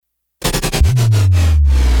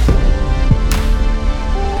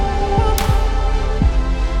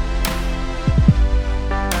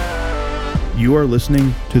You are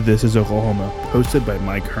listening to This is Oklahoma, hosted by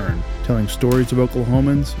Mike Hearn, telling stories of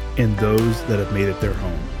Oklahomans and those that have made it their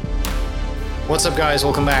home. What's up, guys?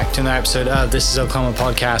 Welcome back to another episode of This is Oklahoma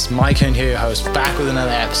Podcast. Mike Hearn here, your host, back with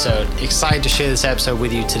another episode. Excited to share this episode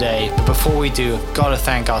with you today. But before we do, got to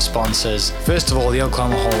thank our sponsors. First of all, the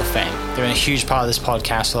Oklahoma Hall of Fame. They're been a huge part of this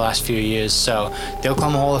podcast for the last few years. So the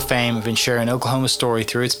Oklahoma Hall of Fame have been sharing Oklahoma's story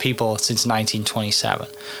through its people since 1927.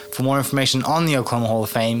 For more information on the Oklahoma Hall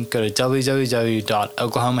of Fame, go to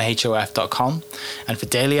www.oklahomahof.com. And for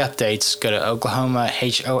daily updates, go to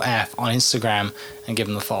oklahomahof on Instagram and give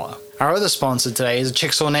them a follow. Our other sponsor today is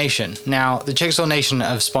Chickasaw Nation. Now, the Chickasaw Nation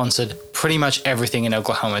have sponsored pretty much everything in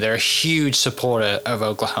Oklahoma. They're a huge supporter of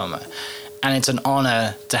Oklahoma. And it's an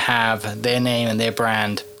honor to have their name and their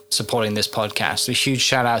brand supporting this podcast. A huge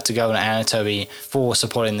shout out to Governor Anatobi for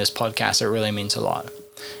supporting this podcast. It really means a lot.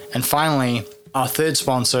 And finally, our third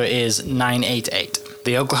sponsor is 988.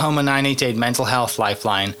 The Oklahoma 988 Mental Health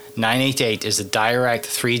Lifeline. 988 is a direct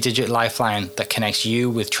 3-digit lifeline that connects you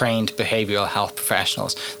with trained behavioral health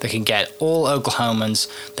professionals that can get all Oklahomans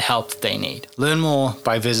the help that they need. Learn more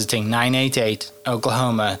by visiting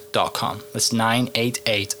 988oklahoma.com. That's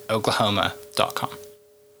 988oklahoma.com.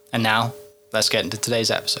 And now, let's get into today's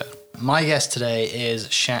episode. My guest today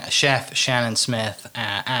is Chef Shannon Smith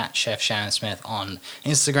at Chef Shannon Smith on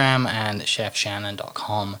Instagram and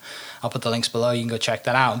chefshannon.com. I'll put the links below. You can go check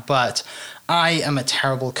that out. But I am a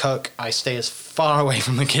terrible cook. I stay as far away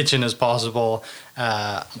from the kitchen as possible.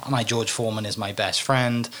 My George Foreman is my best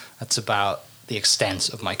friend. That's about the extent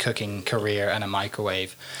of my cooking career and a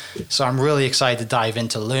microwave. So I'm really excited to dive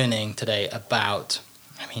into learning today about,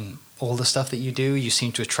 all the stuff that you do. You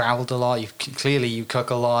seem to have traveled a lot. You cook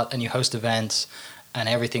a lot and you host events and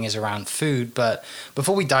everything is around food. But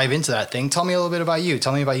before we dive into that thing, tell me a little bit about you.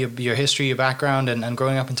 Tell me about your history, your background, and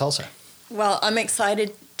growing up in Tulsa. Well, I'm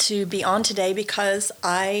excited to be on today because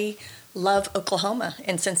I love Oklahoma.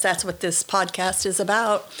 And since that's what this podcast is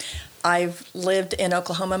about, I've lived in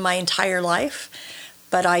Oklahoma my entire life.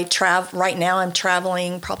 But right now I'm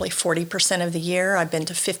traveling probably 40% of the year. I've been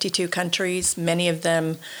to 52 countries, many of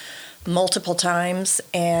them multiple times,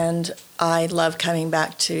 and I love coming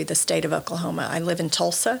back to the state of Oklahoma. I live in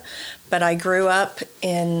Tulsa, but I grew up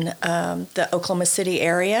in the Oklahoma City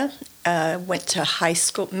area. Went to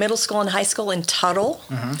middle school and high school in Tuttle,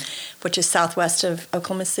 which is southwest of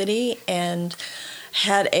Oklahoma City, and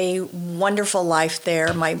had a wonderful life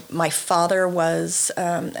there. My father was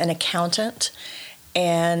an accountant,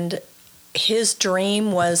 and his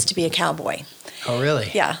dream was to be a cowboy. Oh, really?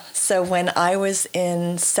 Yeah. So when I was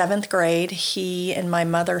in 7th grade, he and my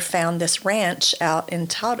mother found this ranch out in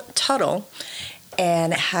Tuttle,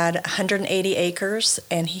 and it had 180 acres,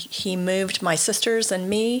 and he moved my sisters and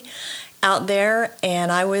me out there,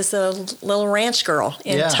 and I was a little ranch girl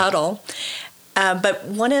in Tuttle. But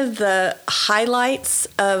one of the highlights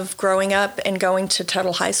of growing up and going to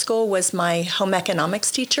Tuttle High School was my home economics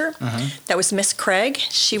teacher. That was Miss Craig.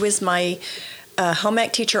 She was my home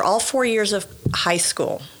ec teacher all 4 years of high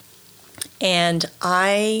school. And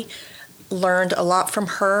I learned a lot from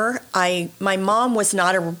her. My mom was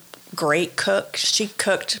not a great cook. She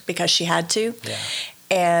cooked because she had to. Yeah.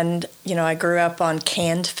 And, I grew up on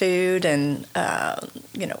canned food and,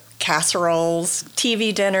 casseroles,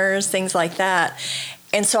 TV dinners, things like that.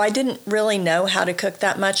 And so I didn't really know how to cook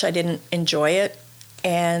that much. I didn't enjoy it.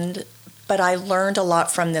 But I learned a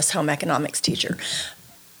lot from this home economics teacher.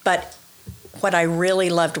 But what I really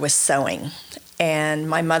loved was sewing. And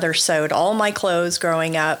my mother sewed all my clothes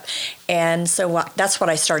growing up. And so that's what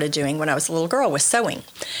I started doing when I was a little girl, was sewing.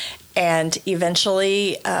 And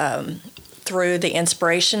eventually, through the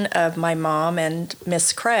inspiration of my mom and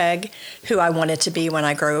Miss Craig, who I wanted to be when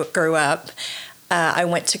I grew up, I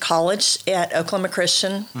went to college at Oklahoma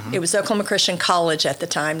Christian. It was Oklahoma Christian College at the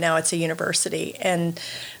time. Now it's a university. And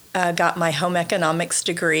got my home economics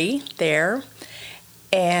degree there.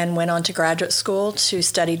 And went on to graduate school to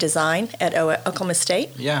study design at Oklahoma State.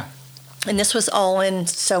 Yeah. And this was all in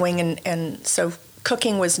sewing, and so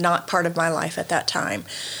cooking was not part of my life at that time.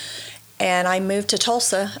 And I moved to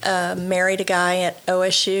Tulsa, married a guy at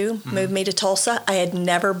OSU, moved me to Tulsa. I had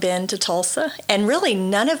never been to Tulsa, and really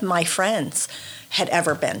none of my friends had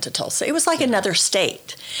ever been to Tulsa. It was like another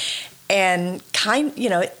state. And I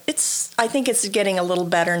think it's getting a little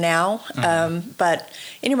better now. But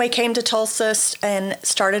anyway, came to Tulsa and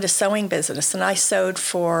started a sewing business. And I sewed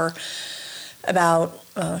for about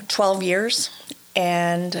 12 years.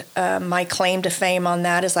 And my claim to fame on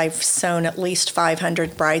that is I've sewn at least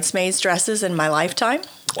 500 bridesmaids dresses in my lifetime,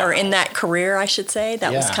 or in that career, I should say.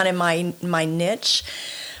 That was kind of my niche.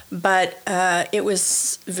 But it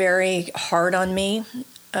was very hard on me.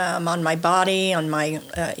 on my body, on my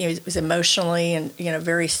it was emotionally and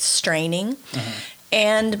very straining.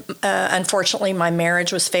 And unfortunately, my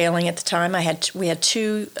marriage was failing at the time. We had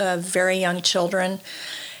two very young children,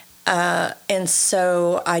 and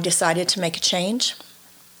so I decided to make a change.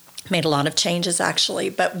 Made a lot of changes actually,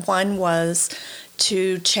 but one was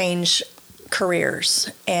to change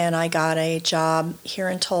careers, and I got a job here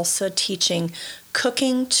in Tulsa teaching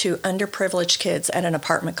cooking to underprivileged kids at an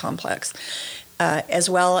apartment complex, as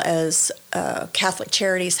well as Catholic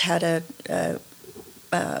Charities had a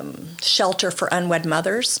shelter for unwed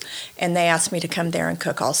mothers, and they asked me to come there and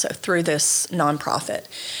cook also through this nonprofit.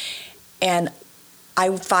 And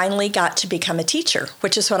I finally got to become a teacher,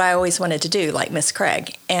 which is what I always wanted to do, like Miss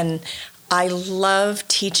Craig. And I love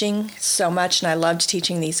teaching so much, and I loved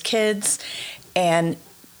teaching these kids,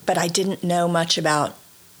 but I didn't know much about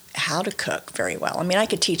how to cook very well. I mean, I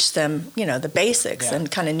could teach them, the basics and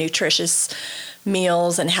kind of nutritious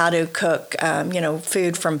meals and how to cook,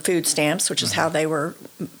 food from food stamps, which is how they were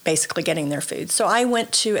basically getting their food. So I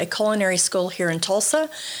went to a culinary school here in Tulsa,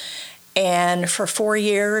 and for 4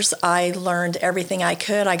 years, I learned everything I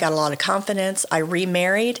could. I got a lot of confidence. I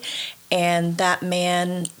remarried, and that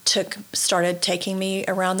man started taking me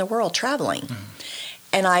around the world traveling.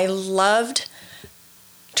 And I loved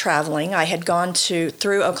traveling. I had gone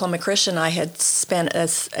through Oklahoma Christian, I had spent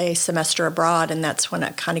a semester abroad, and that's when I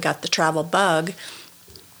kind of got the travel bug.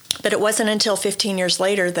 But it wasn't until 15 years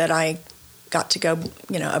later that I got to go,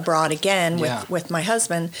 abroad again with my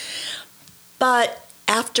husband. But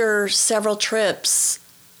after several trips,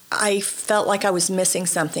 I felt like I was missing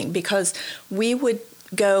something, because we would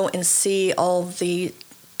go and see all the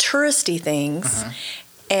touristy things,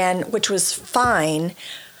 and which was fine.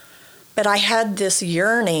 But I had this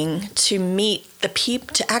yearning to meet the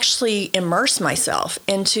people, to actually immerse myself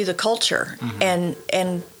into the culture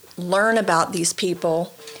and learn about these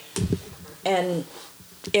people. And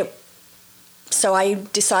so I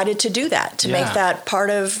decided to do that, to make that part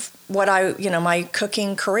of what my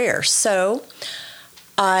cooking career. So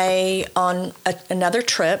on another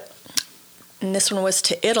trip, and this one was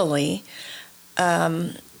to Italy,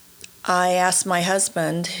 I asked my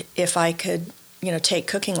husband if I could take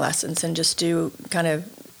cooking lessons and just do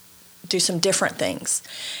some different things.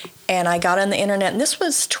 And I got on the internet, and this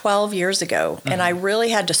was 12 years ago, and I really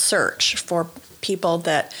had to search for people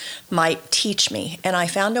that might teach me. And I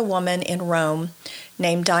found a woman in Rome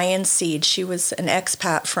named Diane Seed. She was an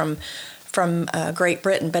expat from Great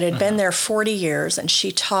Britain, but had been there 40 years, and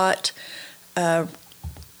she taught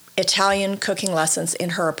Italian cooking lessons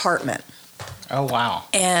in her apartment. Oh, wow.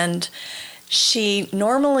 And she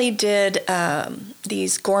normally did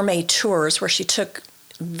these gourmet tours where she took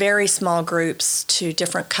very small groups to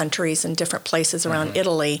different countries and different places around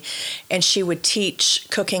Italy, and she would teach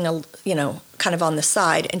cooking, kind of on the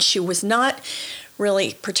side. And she was not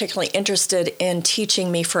really particularly interested in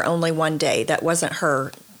teaching me for only one day. That wasn't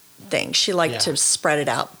her thing. She liked to spread it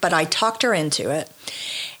out. But I talked her into it,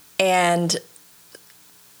 and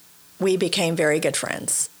we became very good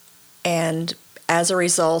friends. And as a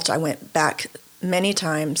result, I went back many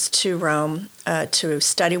times to Rome to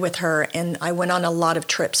study with her, and I went on a lot of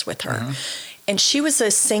trips with her. And she was a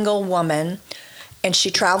single woman, and she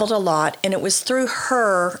traveled a lot, and it was through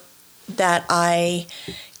her that I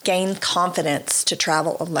gained confidence to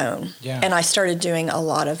travel alone. And I started doing a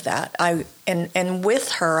lot of that. And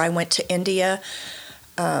with her, I went to India,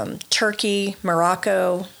 Turkey,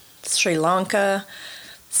 Morocco, Sri Lanka,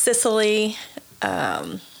 Sicily,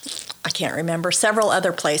 I can't remember, several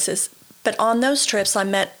other places. But on those trips, I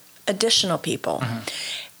met additional people.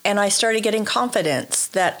 And I started getting confidence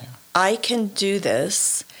that I can do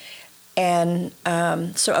this. And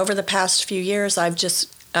so over the past few years, I've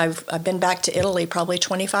been back to Italy probably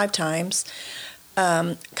 25 times,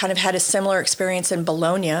 kind of had a similar experience in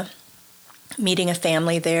Bologna, meeting a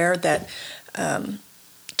family there that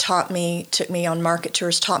took me on market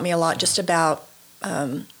tours, taught me a lot just about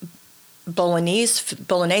Bolognese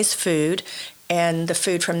food and the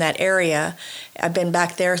food from that area. I've been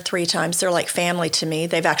back there 3 times. They're like family to me.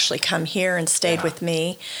 They've actually come here and stayed with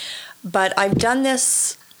me. But I've done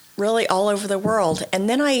this really all over the world. And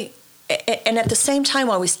then and at the same time,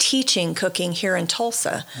 I was teaching cooking here in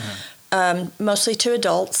Tulsa, mostly to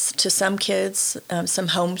adults, to some kids, some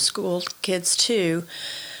homeschooled kids too.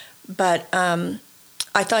 But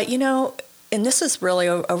I thought, and this is really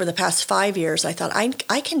over the past 5 years, I thought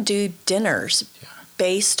I can do dinners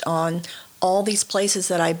based on all these places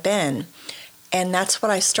that I've been. And that's what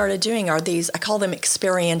I started doing, I call them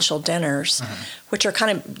experiential dinners, which are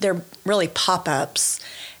they're really pop-ups.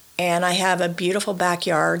 And I have a beautiful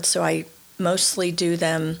backyard, so I mostly do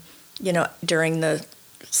them, during the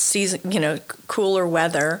season, cooler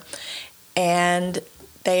weather, and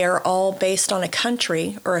they are all based on a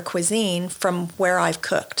country or a cuisine from where I've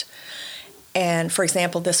cooked. And for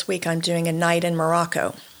example, this week I'm doing a night in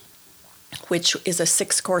Morocco, which is a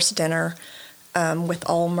 6-course dinner with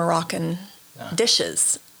all Moroccan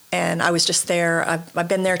dishes. And I was just there. I've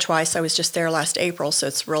been there twice. I was just there last April, so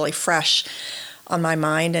it's really fresh on my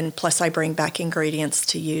mind. And plus, I bring back ingredients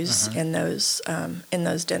to use in those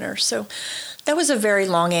dinners. So that was a very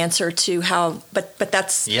long answer to how, but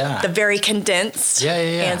that's the very condensed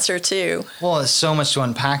answer too. Well, there's so much to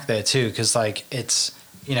unpack there too, because like it's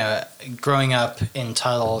growing up in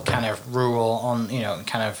Tuttle, kind of rural,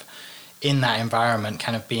 kind of in that environment,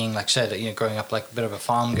 kind of being like I said, growing up like a bit of a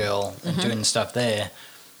farm girl and doing stuff there.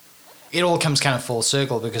 It all comes kind of full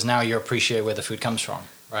circle because now you appreciate where the food comes from,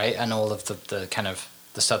 right? And all of the kind of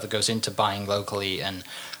the stuff that goes into buying locally, and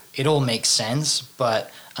it all makes sense.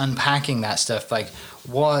 But unpacking that stuff, like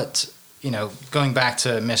what, going back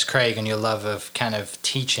to Miss Craig and your love of kind of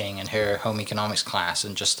teaching and her home economics class,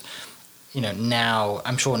 and just, now,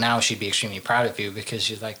 I'm sure now she'd be extremely proud of you because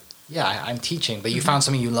you're like, yeah, I'm teaching, but you found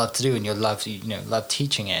something you love to do and you love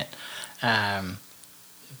teaching it.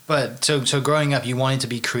 But so growing up, you wanted to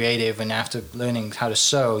be creative, and after learning how to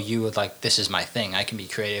sew, you were like, this is my thing. I can be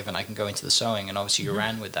creative and I can go into the sewing. And obviously you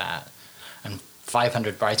ran with that. And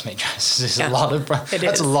 500 bridesmaid dresses is a lot of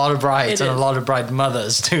that's a lot of brides and a lot of bride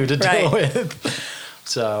mothers too to deal with.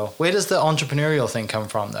 So where does the entrepreneurial thing come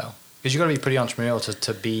from though? Because you got to be pretty entrepreneurial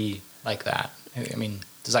to be like that. I mean,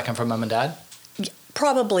 does that come from mom and dad?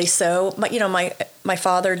 Probably so. But my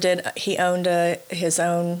father did. He owned his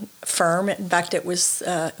own firm. In fact, it was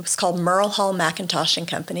called Merle Hall McIntosh and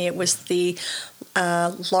Company. It was the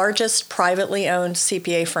largest privately owned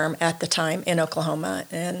CPA firm at the time in Oklahoma.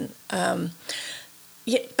 And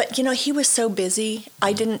but he was so busy.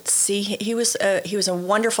 I didn't see. He was a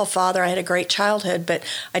wonderful father. I had a great childhood, but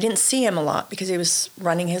I didn't see him a lot because he was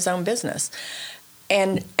running his own business.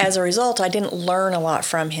 And as a result, I didn't learn a lot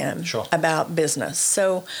from him about business.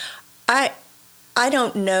 So I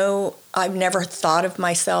don't know. I've never thought of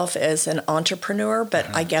myself as an entrepreneur, but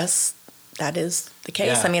I guess that is the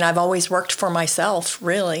case. Yeah. I mean, I've always worked for myself,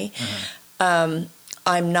 really. I'm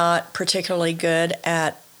not particularly good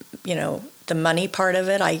at, the money part of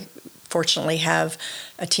it. I fortunately have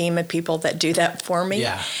a team of people that do that for me.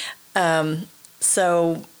 Yeah.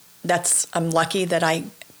 So I'm lucky that I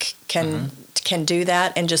can do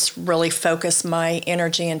that and just really focus my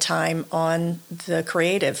energy and time on the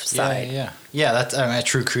creative side. Yeah. That's a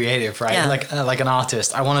true creative, right? Yeah. Like an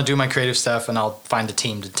artist. I want to do my creative stuff, and I'll find a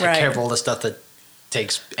team to take care of all the stuff that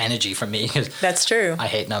takes energy from me. That's true. I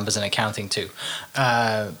hate numbers and accounting too.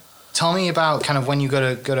 Tell me about kind of when you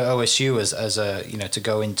go to OSU as a to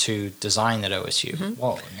go into design at OSU.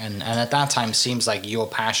 Well, and at that time, it seems like your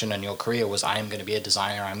passion and your career was, I am going to be a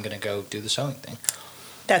designer. I'm going to go do the sewing thing.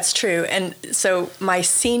 That's true. And so my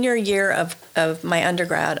senior year of my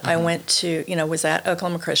undergrad, I went to, was at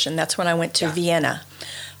Oklahoma Christian. That's when I went to Vienna,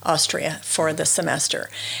 Austria for the semester.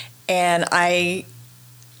 And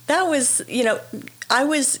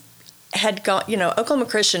had gone, Oklahoma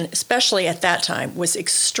Christian, especially at that time, was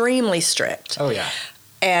extremely strict. Oh, yeah.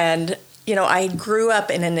 And, I grew up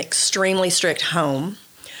in an extremely strict home,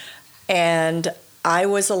 and I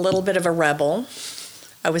was a little bit of a rebel.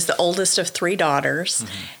 I was the oldest of 3 daughters,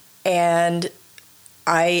 and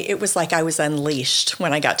it was like I was unleashed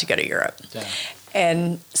when I got to go to Europe. Yeah.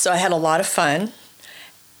 And so I had a lot of fun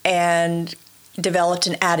and developed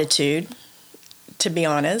an attitude, to be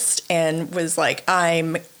honest, and was like,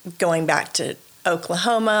 I'm going back to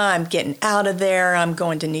Oklahoma, I'm getting out of there, I'm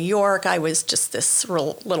going to New York. I was just this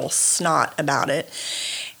real little snot about it.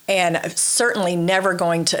 And certainly never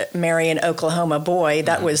going to marry an Oklahoma boy.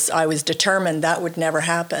 I was determined that would never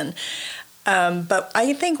happen. But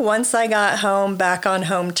I think once I got home, back on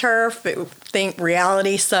home turf,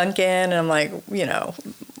 reality sunk in, and I'm like,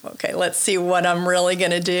 okay, let's see what I'm really going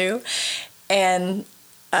to do. And,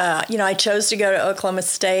 I chose to go to Oklahoma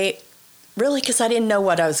State really because I didn't know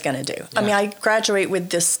what I was going to do. Yeah. I mean, I graduate with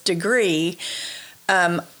this degree.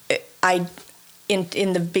 In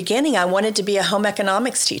the beginning, I wanted to be a home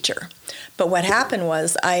economics teacher. But what happened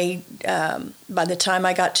was by the time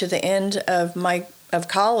I got to the end of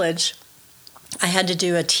college, I had to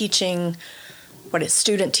do a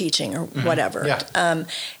student teaching or whatever. Yeah.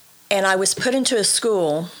 And I was put into a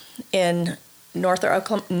school in northern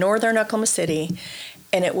Oklahoma City,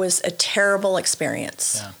 and it was a terrible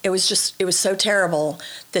experience. Yeah. It was so terrible.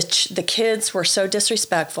 The kids were so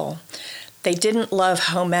disrespectful. They didn't love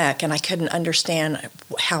home ec, and I couldn't understand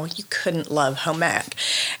how you couldn't love home ec.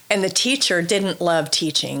 And the teacher didn't love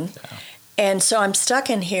teaching. Yeah. And so I'm stuck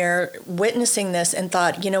in here witnessing this and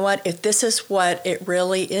thought, you know what, if this is what it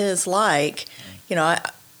really is like, you know,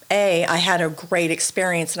 I had a great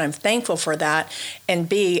experience and I'm thankful for that. And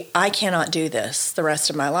B, I cannot do this the rest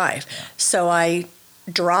of my life. Yeah. So I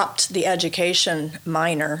dropped the education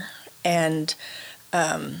minor and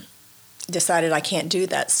decided I can't do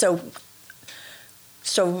that. So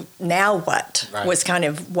now what was kind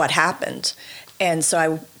of what happened. And so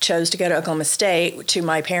I chose to go to Oklahoma State, to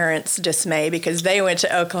my parents' dismay, because they went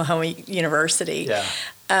to Oklahoma University. Yeah.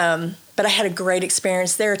 But I had a great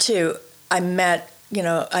experience there too. I met, you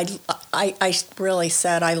know, I really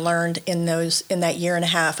said I learned in that year and a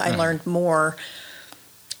half, I learned more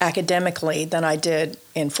academically than I did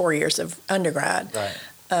in 4 years of undergrad.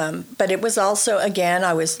 Right. But it was also, again,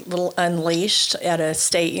 I was a little unleashed at a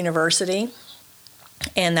state university.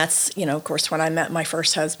 And that's, you know, of course, when I met my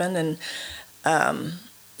first husband. And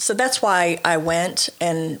so that's why I went,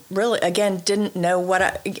 and really, again, didn't know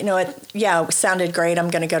what it sounded great. I'm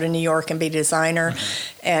going to go to New York and be a designer.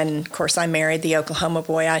 And of course, I married the Oklahoma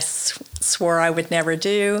boy I swore I would never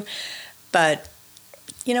do. But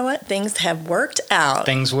you know what? Things have worked out.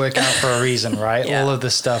 Things work out for a reason, right? Yeah. All of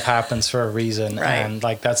this stuff happens for a reason. Right. And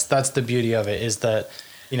like, that's the beauty of it, is that,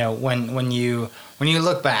 you know, when you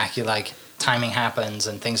look back, you're like, timing happens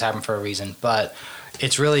and things happen for a reason. But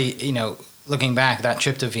it's really, you know, looking back, that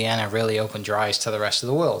trip to Vienna really opened your eyes to the rest of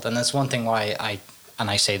the world. And that's one thing why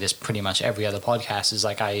I say this pretty much every other podcast, is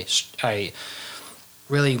like I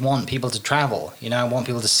really want people to travel. You know, I want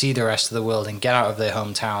people to see the rest of the world and get out of their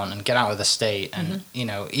hometown and get out of the state. And, you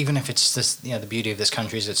know, even if it's this, you know, the beauty of this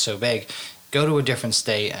country is it's so big, go to a different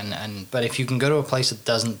state. But if you can go to a place that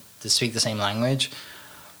doesn't speak the same language,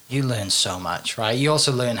 you learn so much, right? You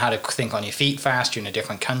also learn how to think on your feet fast. You're in a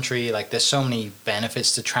different country. Like, there's so many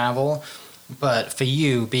benefits to travel. But for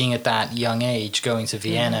you, being at that young age, going to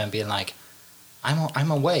Vienna and being like,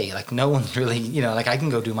 I'm away. Like, no one's really, you know, like, I can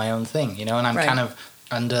go do my own thing, you know? And I'm kind of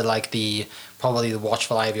under, like, probably the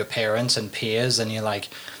watchful eye of your parents and peers. And you're like,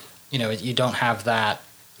 you know, you don't have that,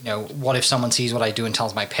 you know, what if someone sees what I do and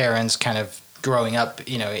tells my parents, kind of growing up,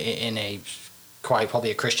 you know, in a quite probably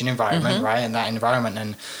a Christian environment, right? In that environment.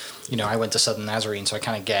 And, you know, I went to Southern Nazarene, so I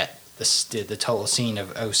kind of get the total scene of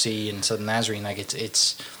OC and Southern Nazarene. Like,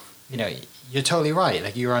 it's, you know, you're totally right.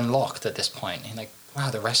 Like, you're unlocked at this point. And like, wow,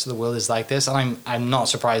 the rest of the world is like this. And I'm not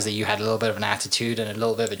surprised that you had a little bit of an attitude and a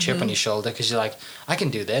little bit of a chip on your shoulder, because you're like, I can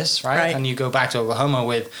do this, right? And you go back to Oklahoma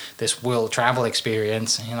with this world travel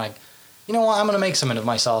experience, and you're like, you know what, I'm going to make something of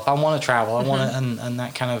myself. I want to travel. I want to, and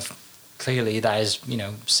that kind of, clearly that is, you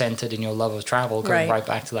know, centered in your love of travel, going right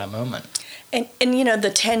back to that moment. And you know,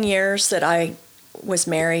 the 10 years that I was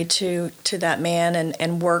married to that man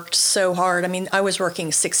and worked so hard. I mean, I was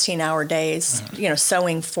working 16-hour days, you know,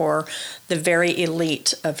 sewing for the very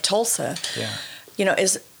elite of Tulsa. Yeah. You know,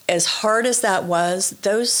 as hard as that was,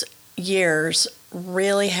 those years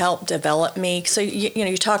really helped develop me. So, you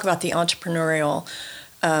know, you talk about the entrepreneurial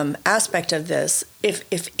aspect of this.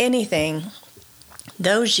 If anything,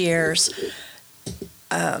 those years,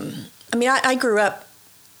 I mean, I grew up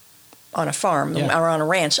on a farm or on a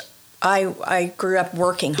ranch. I grew up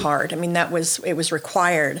working hard. I mean, it was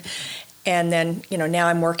required. And then, you know, now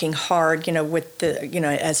I'm working hard, you know, with the, you know,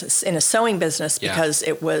 as in a sewing business, because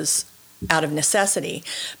it was out of necessity.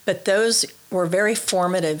 But those were very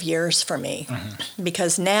formative years for me,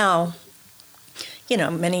 because now, you know,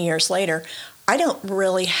 many years later, I don't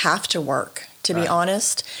really have to work, to be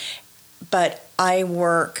honest. But I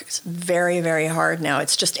work very, very hard now.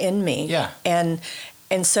 It's just in me. Yeah. And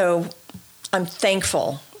so I'm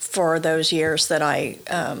thankful for those years that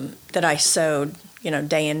I sewed, you know,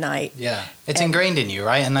 day and night. Yeah. It's ingrained in you,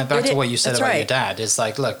 right? And back to what you said about your dad. It's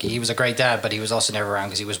like, look, he was a great dad, but he was also never around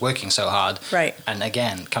because he was working so hard. Right. And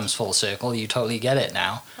again, comes full circle. You totally get it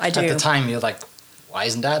now. I do. At the time, you're like, why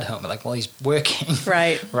isn't dad home? Like, well, he's working.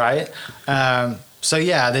 Right. Right? So,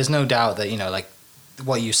 yeah, there's no doubt that, you know, like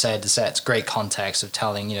what you said sets great context of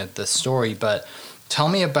telling, you know, the story. But tell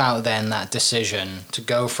me about then that decision to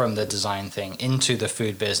go from the design thing into the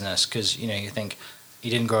food business, because, you know, you think you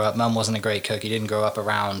didn't grow up, mum wasn't a great cook, you didn't grow up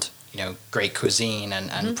around, you know, great cuisine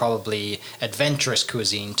and probably adventurous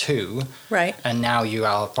cuisine too. Right. And now you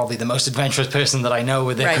are probably the most adventurous person that I know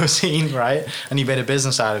with their cuisine, right? And you made a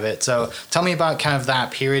business out of it. So tell me about kind of that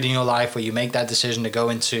period in your life where you make that decision to go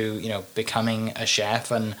into, you know, becoming a chef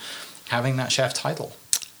and having that chef title.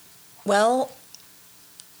 Well,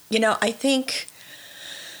 you know, I think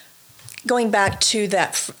going back to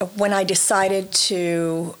that, when I decided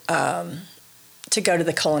to go to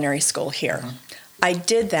the culinary school here, I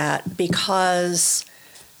did that because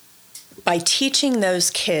by teaching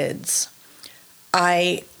those kids,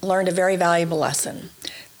 I learned a very valuable lesson.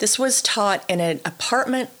 This was taught in an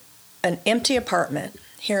empty apartment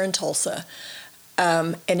here in Tulsa,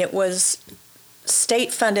 and it was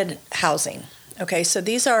state-funded housing. Okay, so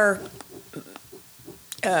these are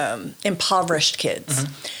impoverished kids.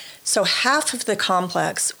 Mm-hmm. So half of the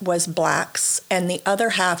complex was blacks, and the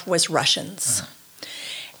other half was Russians. Mm-hmm.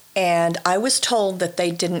 And I was told that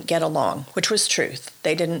they didn't get along, which was truth.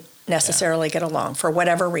 They didn't necessarily get along for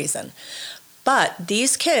whatever reason. But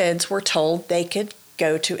these kids were told they could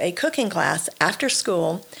go to a cooking class after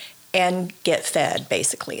school and get fed,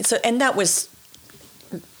 basically. So, and that was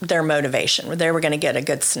their motivation. They were going to get a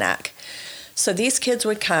good snack. So these kids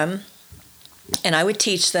would come, and I would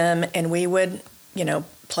teach them, and we would,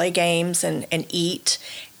 play games and eat.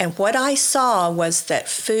 And what I saw was that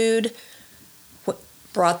food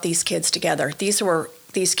brought these kids together.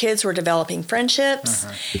 These kids were developing friendships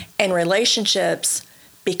and relationships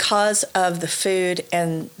because of the food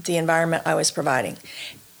and the environment I was providing.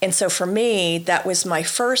 And so for me, that was my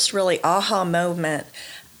first really aha moment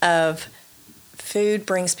of food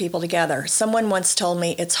brings people together. Someone once told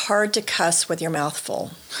me it's hard to cuss with your mouth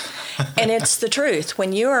full. And it's the truth.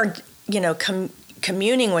 When you are,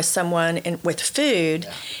 communing with someone with food,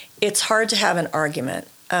 it's hard to have an argument.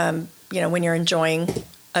 When you're enjoying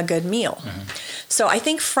a good meal. Mm-hmm. So I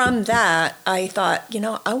think from that, I thought,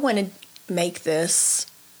 I want to make this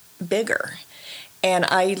bigger. And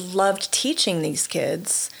I loved teaching these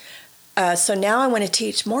kids. So now I want to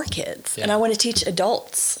teach more kids, and I want to teach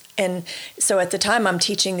adults. And so at the time, I'm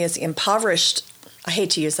teaching these impoverished, I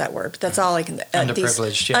hate to use that word, but that's all I can,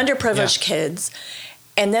 underprivileged kids.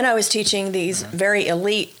 And then I was teaching these very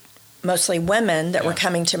elite, mostly women that were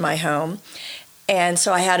coming to my home. And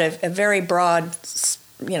so I had a very broad,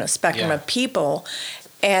 spectrum of people,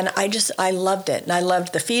 and I loved it, and I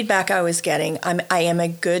loved the feedback I was getting. I am a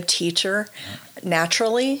good teacher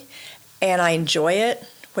naturally, and I enjoy it,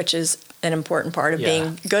 which is an important part of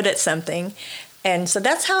being good at something. And so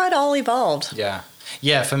that's how it all evolved.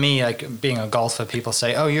 Yeah, for me, like being a golfer, people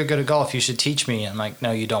say, "Oh, you're good at golf. You should teach me." I'm like,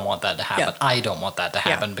 "No, you don't want that to happen. Yeah. I don't want that to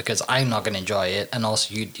happen because I'm not going to enjoy it, and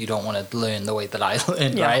also you don't want to learn the way that I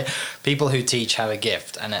learn, right?" People who teach have a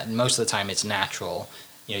gift, and most of the time it's natural.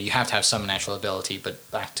 You have to have some natural ability, but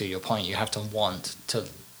back to your point, you have to want to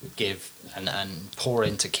give and pour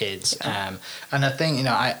into kids. And I think,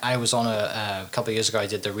 I was on a couple of years ago, I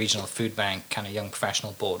did the regional food bank kind of young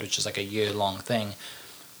professional board, which is like a year-long thing.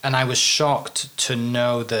 And I was shocked to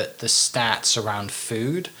know that the stats around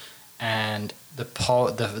food and the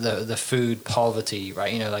food poverty,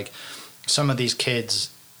 right? Like some of these kids,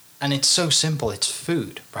 and it's so simple, it's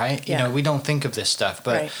food, right? We don't think of this stuff,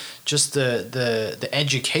 but just the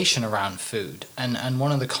education around food. And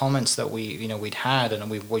one of the comments that we'd had, and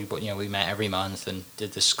we met every month and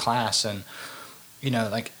did this class, and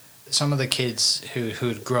like some of the kids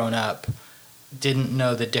who'd grown up didn't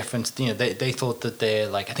know the difference. They thought that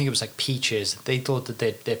I think it was like peaches. They thought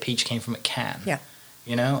that their peach came from a can. Yeah.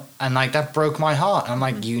 And like that broke my heart. I'm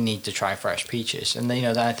like, you need to try fresh peaches. And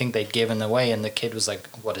then I think they'd given away, and the kid was like,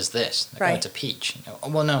 "What is this?" Like, "Oh, it's a peach."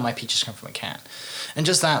 Well, no, my peaches come from a can. And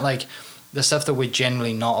just that, like the stuff that we're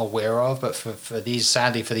generally not aware of, but for these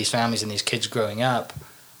families and these kids growing up,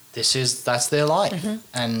 that's their life.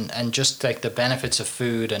 And just like the benefits of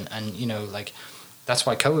food and like. That's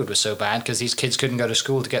why COVID was so bad, because these kids couldn't go to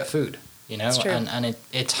school to get food, and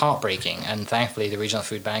it's heartbreaking. And thankfully, the Regional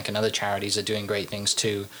Food Bank and other charities are doing great things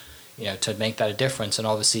to make that a difference. And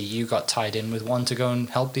obviously, you got tied in with one to go and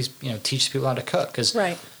help these, teach people how to cook. Because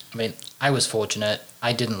I was fortunate.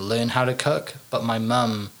 I didn't learn how to cook, but my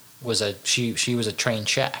mum she was a trained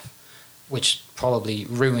chef, which probably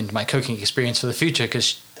ruined my cooking experience for the future,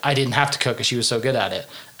 because I didn't have to cook because she was so good at it.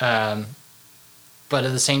 But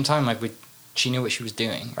at the same time, she knew what she was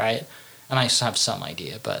doing, right? And I used to have some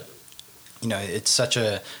idea, but it's such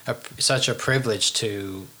a privilege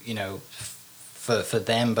to for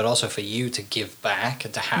them, but also for you to give back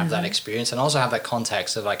and to have that experience, and also have that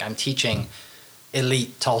context of like, I'm teaching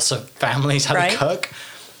elite Tulsa families how to cook,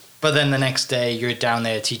 but then the next day you're down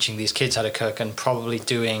there teaching these kids how to cook, and probably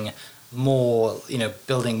doing more,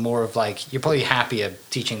 building more of like, you're probably happier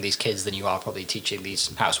teaching these kids than you are probably teaching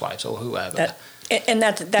these housewives or whoever. And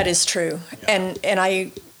that is true. Yeah. And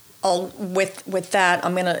I'll with that,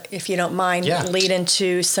 I'm gonna, if you don't mind, lead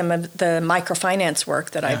into some of the microfinance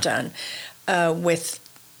work that I've done with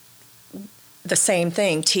the same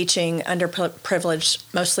thing, teaching underprivileged,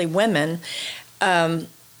 mostly women.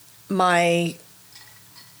 My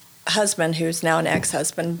husband, who's now an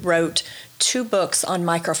ex-husband, wrote 2 books on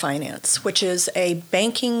microfinance, which is a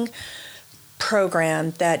banking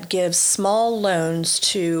program that gives small loans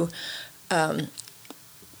to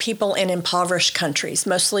people in impoverished countries,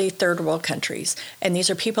 mostly third world countries. And these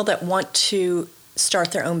are people that want to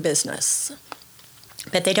start their own business,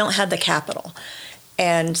 but they don't have the capital.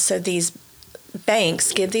 And so these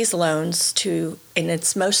banks give these loans to, and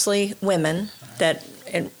it's mostly women that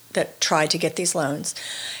try to get these loans.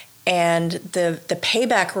 And the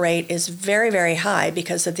payback rate is very, very high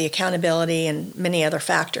because of the accountability and many other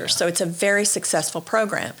factors. So it's a very successful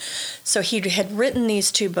program. So he had written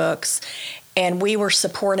these 2 books, and we were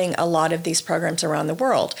supporting a lot of these programs around the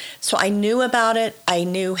world. So I knew about it. I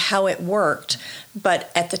knew how it worked.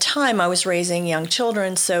 But at the time, I was raising young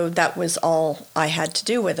children, so that was all I had to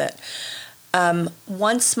do with it.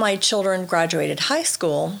 Once my children graduated high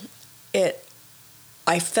school,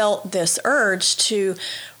 I felt this urge to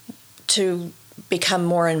become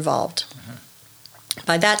more involved. Mm-hmm.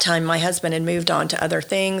 By that time, my husband had moved on to other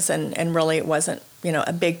things, and really it wasn't,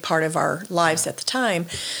 a big part of our lives at the time.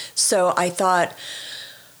 So I thought,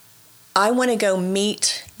 I want to go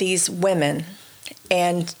meet these women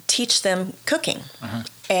and teach them cooking. Mm-hmm.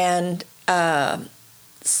 And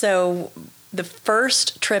so the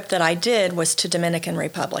first trip that I did was to Dominican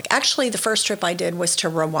Republic. Actually, the first trip I did was to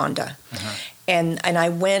Rwanda. Mm-hmm. And I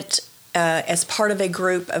went as part of a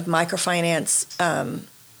group of microfinance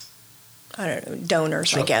donors,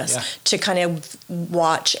 sure, I guess, to kind of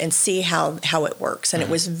watch and see how it works. And it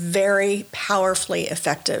was very powerfully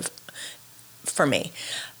effective for me.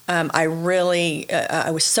 I really,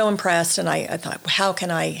 I was so impressed, and I thought, how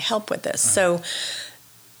can I help with this? So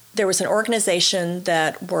there was an organization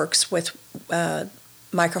that works with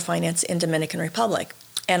microfinance in Dominican Republic,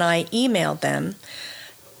 and I emailed them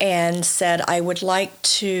and said, I would like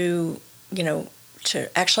to,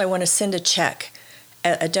 I want to send a check,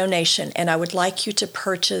 a donation, and I would like you to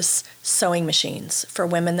purchase sewing machines for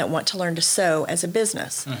women that want to learn to sew as a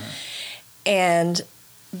business. Mm-hmm. And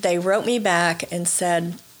they wrote me back and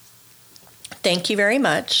said, thank you very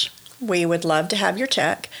much. We would love to have your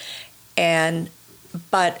check,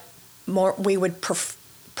 but we would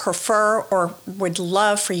prefer or would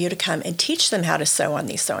love for you to come and teach them how to sew on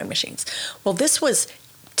these sewing machines. Well, this was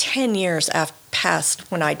 10 years past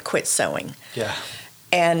when I'd quit sewing. Yeah.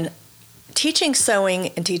 And teaching sewing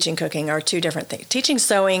and teaching cooking are 2 different things. Teaching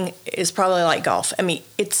sewing is probably like golf. I mean,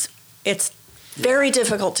 it's very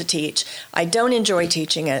difficult to teach. I don't enjoy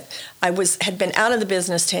teaching it. I had been out of the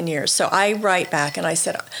business 10 years. So I write back and I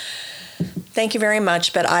said, thank you very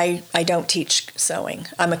much, but I don't teach sewing.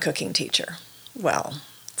 I'm a cooking teacher. Well,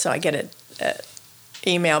 so I get an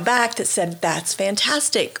email back that said, that's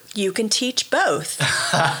fantastic. You can teach both.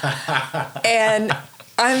 And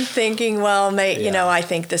I'm thinking, well, I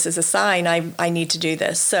think this is a sign I need to do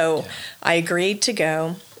this. So I agreed to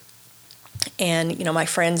go. And, my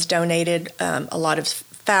friends donated a lot of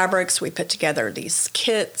fabrics. We put together these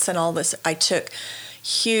kits and all this. I took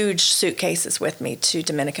huge suitcases with me to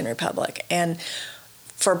Dominican Republic. And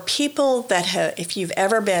for people that if you've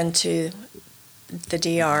ever been to the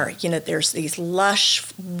DR, there's these lush,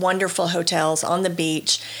 wonderful hotels on the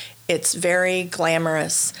beach. It's very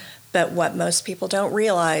glamorous. But what most people don't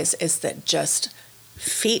realize is that just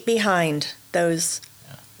feet behind those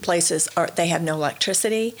places they have no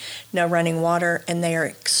electricity, no running water, and they are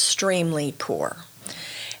extremely poor.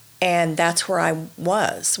 And that's where I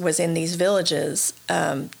was in these villages.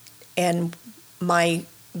 And my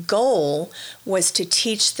goal was to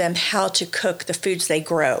teach them how to cook the foods they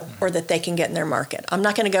grow or that they can get in their market. I'm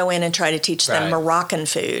not going to go in and try to teach them Moroccan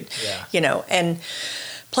food, and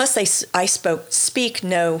plus I speak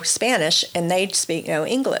no Spanish and they speak no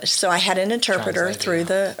English. So I had an interpreter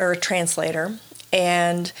or a translator,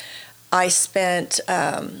 and I spent,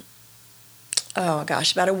 about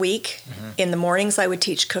a week. Mm-hmm. In the mornings I would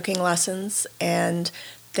teach cooking lessons, and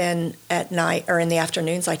then at night or in the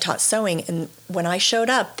afternoons I taught sewing. And when I showed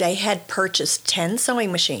up, they had purchased 10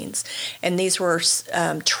 sewing machines, and these were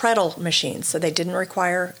treadle machines, so they didn't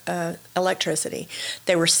require electricity.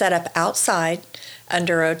 They were set up outside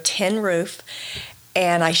under a tin roof,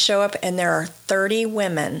 and I show up and there are 30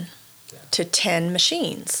 women to 10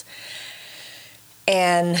 machines.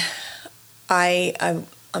 And I'm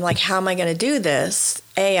like, how am I going to do this?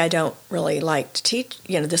 I don't really like to teach.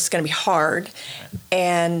 This is going to be hard.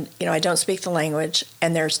 And, I don't speak the language.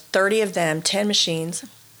 And there's 30 of them, 10 machines.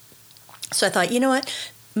 So I thought, you know what?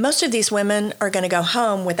 Most of these women are going to go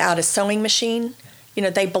home without a sewing machine.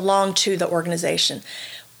 They belong to the organization.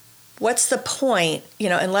 What's the point,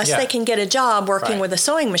 unless they can get a job working with a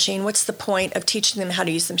sewing machine, what's the point of teaching them how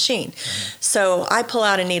to use the machine? Mm-hmm. So I pull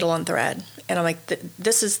out a needle and thread, and I'm like,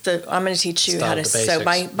 I'm going to teach you how to sew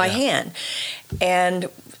by hand. And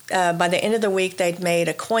by the end of the week, they'd made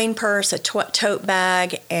a coin purse, a tote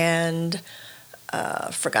bag, and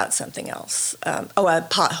forgot something else. A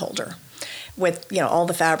pot holder with, all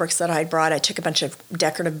the fabrics that I brought. I took a bunch of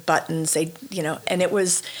decorative buttons. And it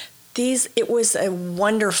was a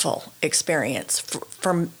wonderful experience.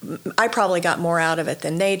 I probably got more out of it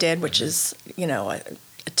than they did, which is, a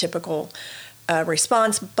typical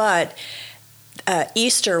response. But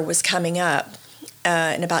Easter was coming up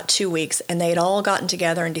in about 2 weeks, and they had all gotten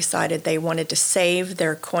together and decided they wanted to save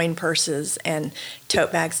their coin purses and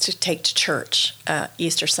tote bags to take to church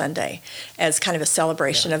Easter Sunday as kind of a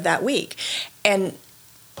celebration of that week. And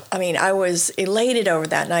I was elated over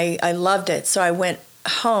that, and I loved it. So I went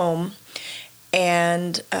home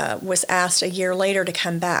and was asked a year later to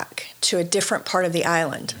come back to a different part of the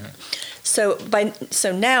island. Mm-hmm.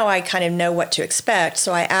 So now I kind of know what to expect.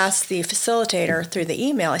 So I asked the facilitator through the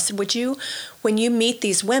email, I said, when you meet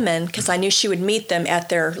these women, because I knew she would meet them at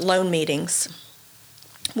their loan meetings,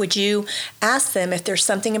 would you ask them if there's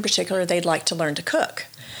something in particular they'd like to learn to cook?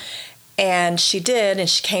 And she did, and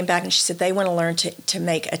she came back and she said they want to learn to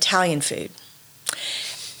make Italian food.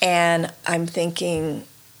 And I'm thinking,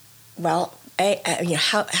 well,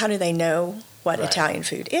 how do they know what Italian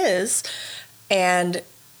food is? And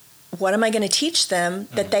what am I going to teach them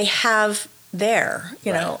that they have there?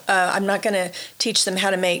 I'm not going to teach them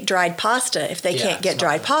how to make dried pasta if they can't get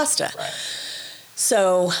dried pasta. Right.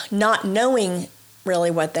 So not knowing really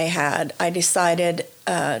what they had, I decided,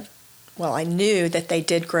 I knew that they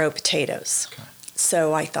did grow potatoes. Okay.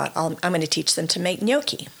 So I thought, I'm going to teach them to make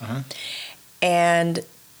gnocchi. Uh-huh. And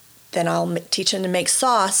then I'll teach them to make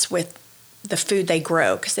sauce with the food they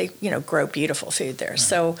grow, because they, grow beautiful food there. Mm-hmm.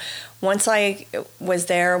 So once I was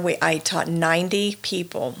there, I taught 90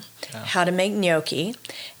 people how to make gnocchi,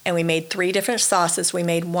 and we made 3 different sauces. We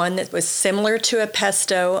made one that was similar to a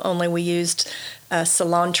pesto, only we used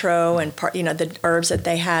cilantro and the herbs that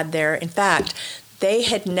they had there. In fact, they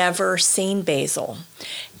had never seen basil,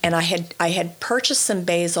 and I had purchased some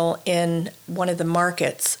basil in one of the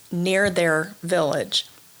markets near their village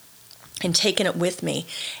and taken it with me.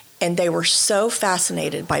 And they were so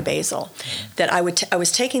fascinated by basil that I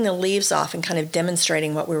was taking the leaves off and kind of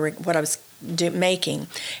demonstrating what I was making,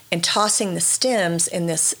 and tossing the stems in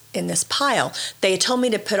this pile. They had told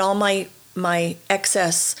me to put all my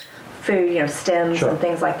excess food, stems and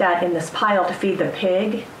things like that, in this pile to feed the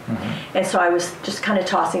pig. Mm-hmm. And so I was just kind of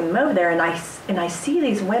tossing them over there, and I see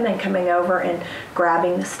these women coming over and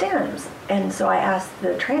grabbing the stems. And so I asked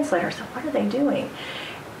the translator, so what are they doing?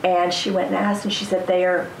 And she went and asked, and she said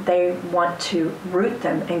they want to root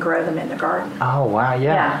them and grow them in the garden. Oh, wow,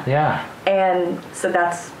 yeah. And so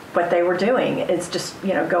that's what they were doing. It's just,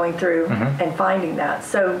 going through and finding that.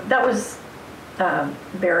 So that was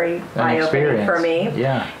very eye-opening for me.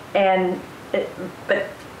 Yeah.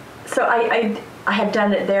 So I have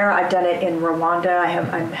done it there. I've done it in Rwanda. I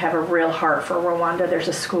have a real heart for Rwanda. There's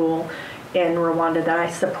a school in Rwanda that I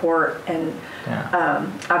support, and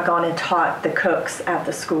I've gone and taught the cooks at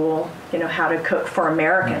the school, how to cook for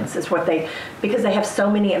Americans is what because they have so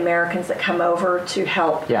many Americans that come over to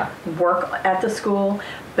help work at the school,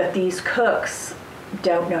 but these cooks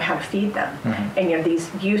don't know how to feed them. Mm-hmm. And these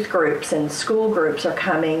youth groups and school groups are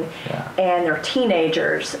coming, and they're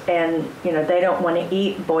teenagers, and they don't want to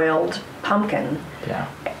eat boiled pumpkin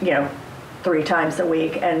 3 times a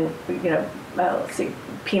week, and let's see,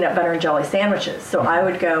 peanut butter and jelly sandwiches. So I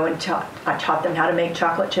would go and I taught them how to make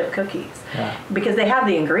chocolate chip cookies because they have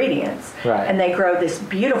the ingredients, and they grow this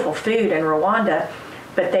beautiful food in Rwanda,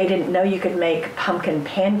 but they didn't know you could make pumpkin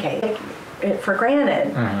pancake for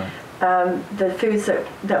granted. Mm-hmm. The foods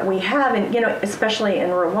that we have, and especially in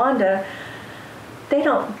Rwanda,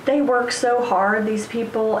 they work so hard, these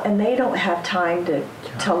people, and they don't have time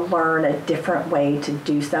to learn a different way to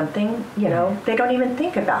do something. They don't even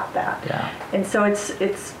think about that. Yeah. And so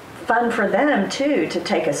it's fun for them too to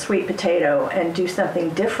take a sweet potato and do something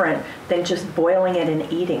different than just boiling it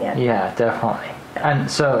and eating it. Yeah, definitely. And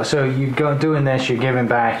so you go doing this, you're giving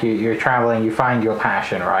back, you're traveling, you find your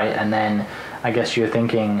passion, right? And then I guess you're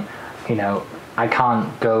thinking, I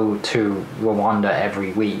can't go to Rwanda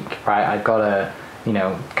every week, right? I've got to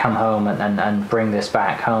come home and bring this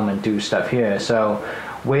back home and do stuff here. So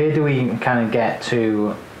where do we kind of get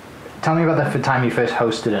to? Tell me about the time you first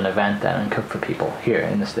hosted an event then and cooked for people here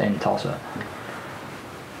in Tulsa.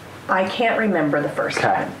 I can't remember the first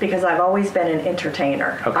time because I've always been an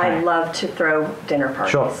entertainer. Okay. I love to throw dinner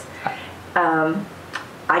parties. Sure.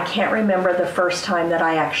 I can't remember the first time that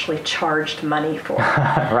I actually charged money for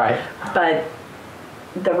it. Right. But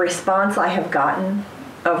the response I have gotten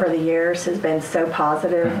over the years has been so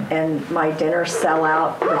positive, and my dinners sell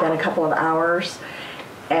out within a couple of hours,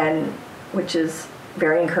 and which is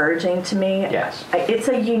very encouraging to me. Yes. It's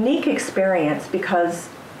a unique experience because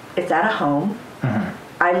it's at a home.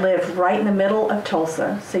 Mm-hmm. I live right in the middle of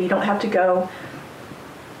Tulsa, so you don't have to go,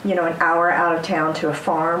 an hour out of town to a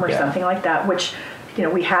farm or something like that, which,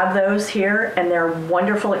 we have those here, and they're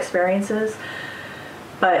wonderful experiences.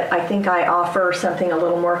 But I think I offer something a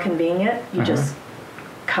little more convenient. You just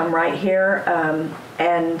come right here,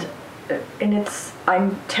 and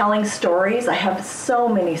I'm telling stories. I have so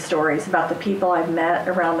many stories about the people I've met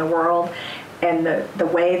around the world, and the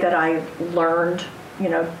way that I learned,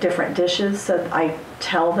 different dishes. So I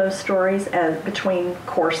tell those stories between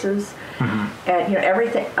courses, and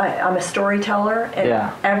everything. I'm a storyteller,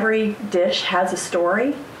 and every dish has a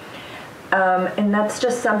story, and that's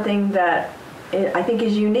just something that I think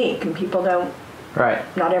is unique, and people don't. Right.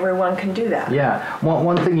 Not everyone can do that. Yeah.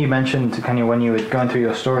 One thing you mentioned kind of when you were going through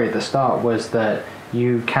your story at the start was that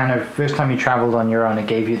you kind of, first time you traveled on your own, it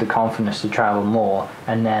gave you the confidence to travel more,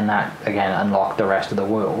 and then that, again, unlocked the rest of the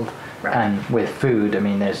world. Right. And with food, I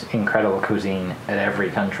mean, there's incredible cuisine at every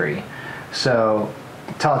country. So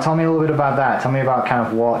tell me a little bit about that. Tell me about kind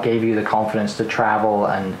of what gave you the confidence to travel,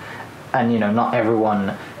 and not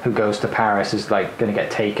everyone who goes to Paris is like going to get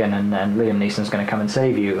taken and Liam Neeson's going to come and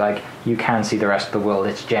save you. Like, you can see the rest of the world.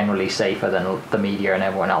 It's generally safer than the media and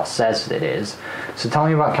everyone else says it is. So tell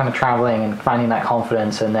me about kind of traveling and finding that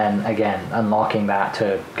confidence, and then again unlocking that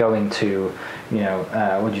to going to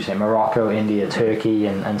what did you say, Morocco, India, Turkey,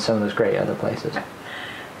 and some of those great other places.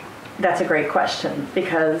 That's a great question,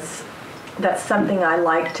 because that's something I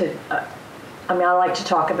like to I like to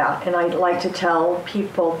talk about, and I like to tell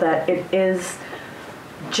people that it is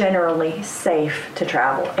generally safe to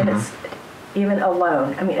travel, and it's even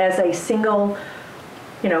alone. I mean, as a single,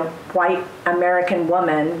 white American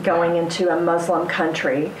woman going into a Muslim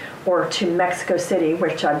country, or to Mexico City,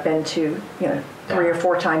 which I've been to, 3 or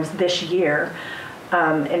 4 times this year,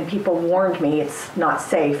 and people warned me it's not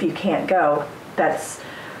safe, you can't go. That's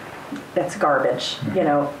garbage.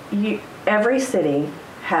 Every city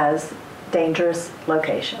has dangerous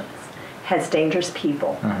locations, has dangerous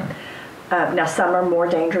people. Now, some are more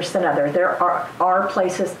dangerous than others. There are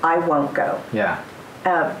places I won't go. Yeah.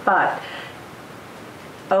 But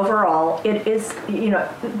overall, it is,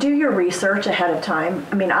 do your research ahead of time.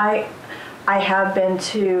 I mean, I've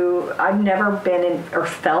never been in or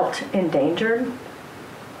felt endangered.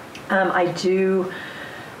 I do,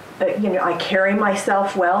 I carry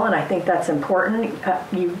myself well, and I think that's important.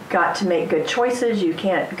 You've got to make good choices. You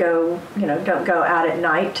can't go, don't go out at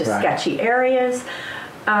night to sketchy areas.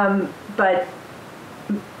 But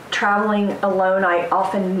traveling alone, I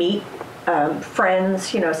often meet friends,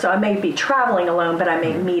 so I may be traveling alone, but I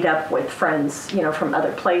may meet up with friends, from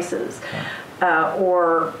other places.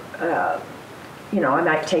 Or I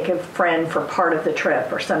might take a friend for part of the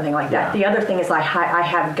trip or something like that. The other thing is I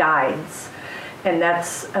have guides, and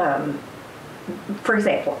that's, for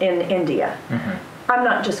example, in India. I'm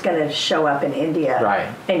not just going to show up in India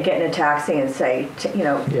and get in a taxi and say,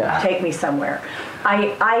 take me somewhere.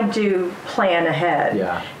 I do plan ahead,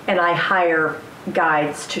 and I hire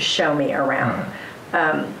guides to show me around.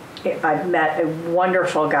 I've met a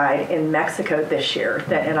wonderful guide in Mexico this year,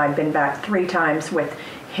 and I've been back 3 times with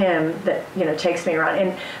him that takes me around.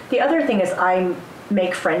 And the other thing is I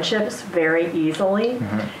make friendships very easily,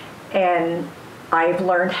 and I've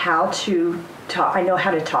learned how to talk. I know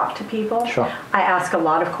how to talk to people. Sure. I ask a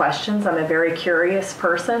lot of questions. I'm a very curious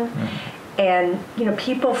person. And,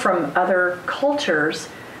 people from other cultures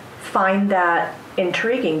find that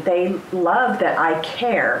intriguing. They love that I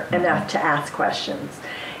care enough to ask questions,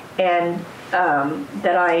 and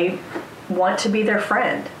that I want to be their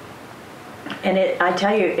friend. And I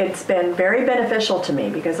tell you, it's been very beneficial to me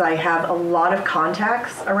because I have a lot of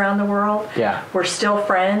contacts around the world. Yeah. We're still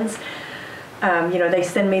friends. They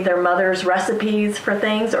send me their mother's recipes for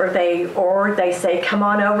things, or they say, come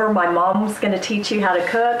on over, my mom's going to teach you how to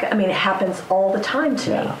cook. I mean, it happens all the time to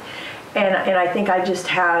me. And I think I just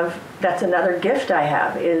that's another gift I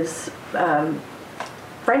have is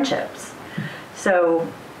friendships. So,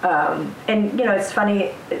 it's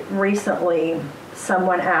funny, recently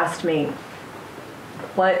someone asked me,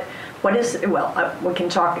 what is, we can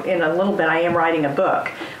talk in a little bit. I am writing a book,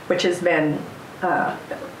 which has been the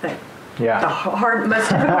most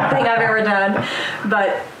difficult thing I've ever done.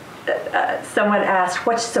 But someone asked,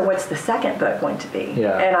 what's the second book going to be?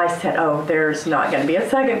 And I said, there's not going to be a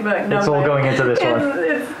second book. No, it's all going into this one.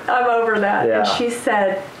 I'm over that. Yeah. And she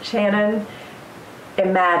said, Shannon,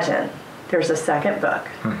 imagine there's a second book.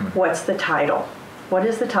 What's the title? What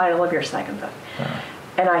is the title of your second book?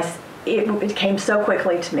 And it came so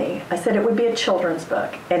quickly to me. I said it would be a children's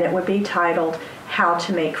book, and it would be titled How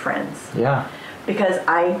to Make Friends. because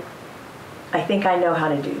I think I know how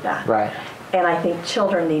to do that. Right. And I think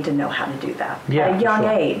children need to know how to do that Yeah, at a young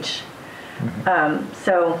sure. age.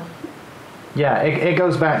 So Yeah, it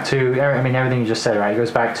goes back to, I mean, everything you just said, right? It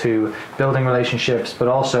goes back to building relationships, but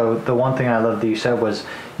also the one thing I loved that you said was,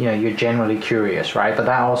 you know, you're generally curious, right? But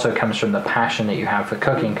that also comes from the passion that you have for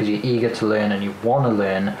cooking, because you're eager to learn and you want to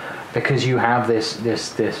learn because you have this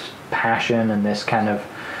passion and this kind of,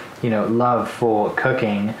 you know, love for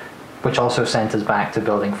cooking, which also centers back to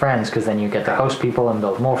building friends, because then you get to host people and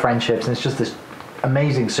build more friendships, and it's just this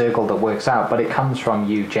amazing circle that works out. But it comes from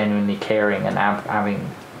you genuinely caring and having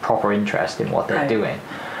proper interest in what they're Right. doing,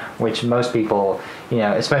 which most people, you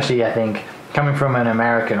know, especially I think coming from an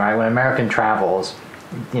American, right? When an American travels,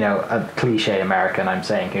 you know, a cliche American, I'm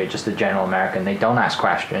saying here, just a general American, they don't ask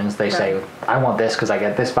questions. They say, I want this because I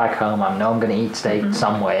get this back home. I know I'm going to eat steak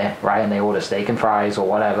somewhere, right? And they order steak and fries or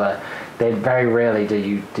whatever. They very rarely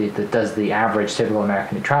does the average typical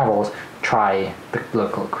American who travels try the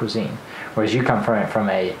local cuisine. Whereas you come from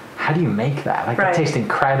a, how do you make that? Like, that tastes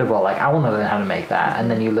incredible. Like, I want to learn how to make that. And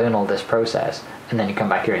then you learn all this process, and then you come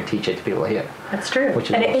back here and teach it to people here. that's true. Which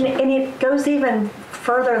is and, awesome. and it goes even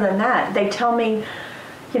further than that. They tell me,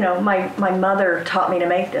 you know, my mother taught me to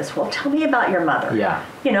make this. Well, tell me about your mother. Yeah.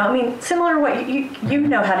 You know, I mean, similar to what you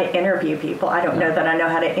know how to interview people. I don't know that I know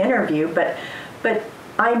how to interview, but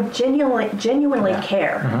I genuinely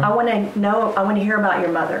care. I want to know. I want to hear about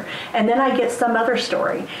your mother, and then I get some other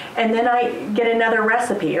story, and then I get another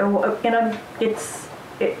recipe, it's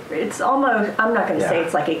almost. I'm not going to say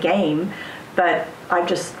it's like a game, but I've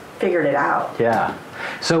just figured it out. Yeah.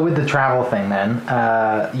 So with the travel thing then,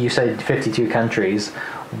 you said 52 countries.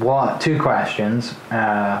 Two questions.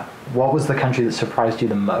 What was the country that surprised you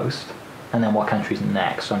the most? And then what country's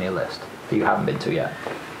next on your list that you haven't been to yet?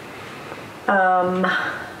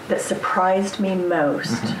 That surprised me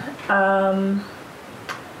most.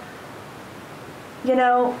 You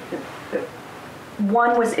know,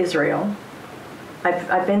 one was Israel.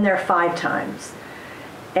 I've been there 5 times.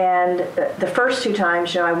 And the first 2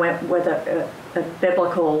 times, you know, I went with a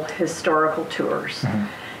biblical historical tours,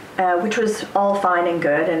 which was all fine and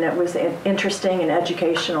good, and it was interesting and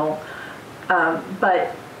educational.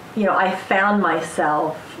 But, you know, I found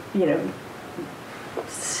myself, you know,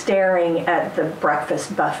 staring at the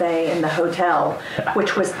breakfast buffet in the hotel,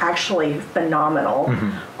 which was actually phenomenal.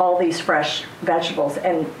 All these fresh vegetables.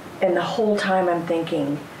 And the whole time I'm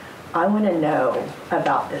thinking, I want to know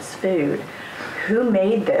about this food. Who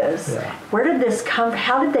made this? Yeah. Where did this come?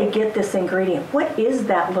 How did they get this ingredient? What is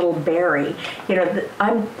that little berry? You know,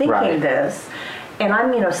 I'm thinking this, and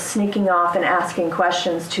I'm, you know, sneaking off and asking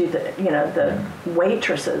questions to the, you know, the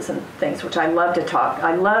waitresses and things, which I love to talk.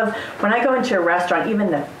 I love when I go into a restaurant, even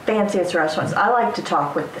the fanciest restaurants. I like to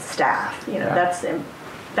talk with the staff. You know, that's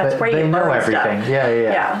where you know learn everything. stuff.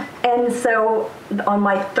 Yeah. And so on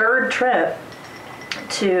my 3rd trip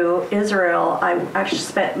to Israel, I actually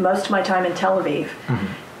spent most of my time in Tel Aviv,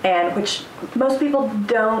 and which most people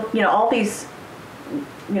don't, you know, all these,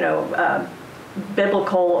 you know,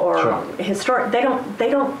 biblical or historic,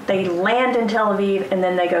 they land in Tel Aviv and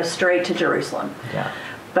then they go straight to Jerusalem. Yeah.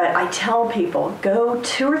 But I tell people, go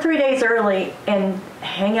 2 or 3 days early and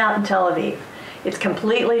hang out in Tel Aviv. It's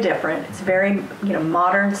completely different. It's very, you know,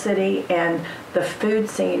 modern city, and the food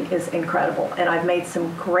scene is incredible. And I've made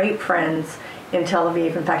some great friends in Tel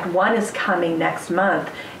Aviv. In fact, one is coming next month,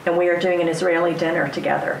 and we are doing an Israeli dinner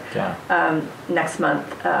together next month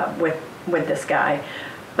with this guy.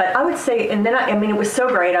 But I would say, and then I mean, it was so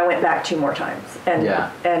great. I went back 2 more times, and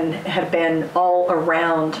have been all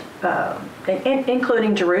around,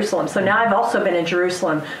 including Jerusalem. So now I've also been in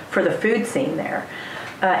Jerusalem for the food scene there,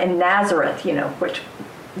 in Nazareth. You know, which,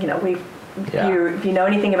 you know, if you know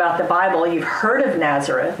anything about the Bible, you've heard of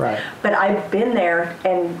Nazareth. Right. But I've been there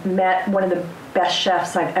and met one of the best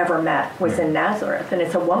chefs I've ever met was in Nazareth, and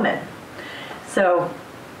it's a woman. So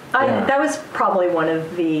that was probably one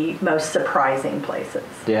of the most surprising places.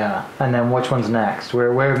 Yeah. And then which one's next?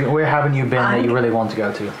 Where haven't you been that you really want to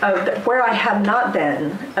go to? Where I have not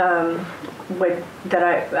been, I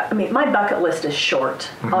mean, my bucket list is short.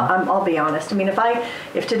 I'll be honest. I mean,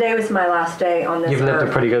 if today was my last day on this You've lived a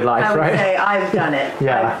pretty good life, I would right? say I've done it.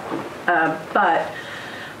 But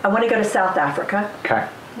I want to go to South Africa. Okay.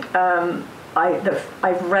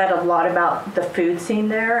 I've read a lot about the food scene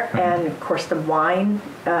there, and of course the wine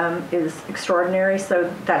is extraordinary.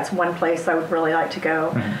 So that's one place I would really like to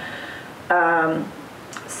go.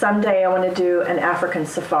 Someday I want to do an African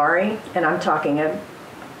safari, and I'm talking a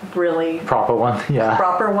really proper one. Yeah.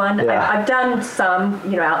 Proper one. Yeah. I've done some,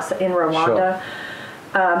 you know, out in Rwanda.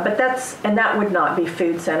 But that would not be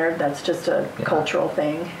food centered. That's just a cultural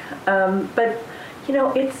thing. But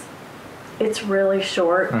it's really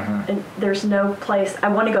short, and there's no place. I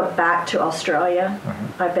want to go back to Australia.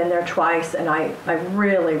 I've been there twice, and I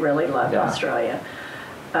really, really loved Australia.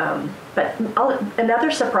 But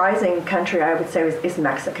another surprising country I would say is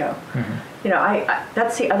Mexico. I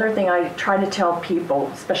that's the other thing I try to tell people,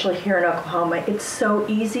 especially here in Oklahoma. It's so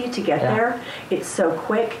easy to get there. It's so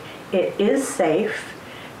quick. It is safe.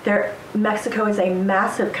 Mexico is a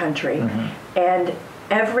massive country, and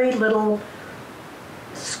every little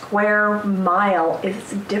square mile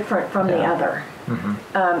is different from the other.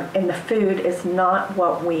 And the food is not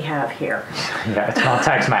what we have here. It's not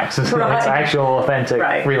Tex-Mex. It's actual,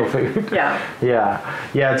 authentic, real food. Yeah.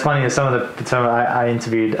 It's funny. I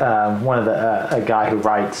interviewed a guy who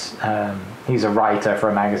writes. He's a writer for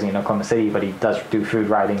a magazine in Oklahoma City, but he does do food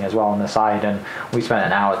writing as well on the side. And we spent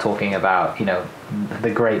an hour talking about,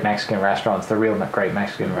 the great Mexican restaurants, the real great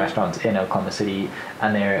Mexican restaurants in Oklahoma City,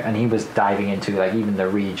 and he was diving into like even the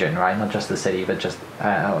region, right? Not just the city, but just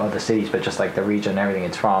or the cities, but just like the region, everything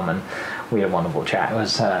it's from. And we had a wonderful chat.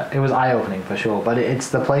 It was eye-opening for sure. But it's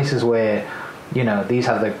the places where, these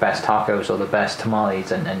have the best tacos or the best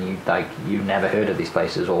tamales, and you never heard of these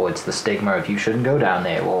places, or it's the stigma of you shouldn't go down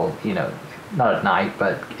there, or not at night,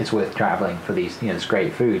 but it's worth traveling for these, this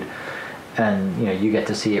great food. And you get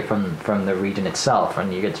to see it from the region itself,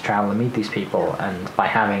 and you get to travel and meet these people, and by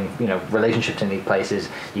having relationships in these places,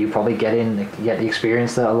 you probably get the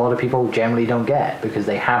experience that a lot of people generally don't get because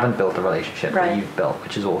they haven't built the relationship that you've built,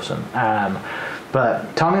 which is awesome.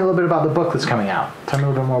 But tell me a little bit about the book that's coming out. Tell me a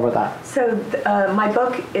little bit more about that. So my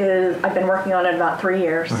book I've been working on it about 3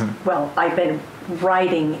 years. Well, I've been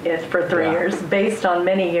writing it for 3 years based on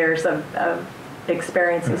many years of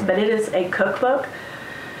experiences. But it is a cookbook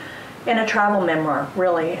and a travel memoir,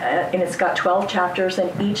 really. And it's got 12 chapters,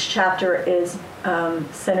 and each chapter is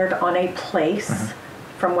centered on a place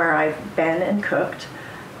from where I've been and cooked.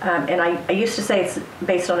 And I used to say it's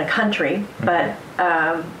based on a country, but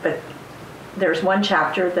there's one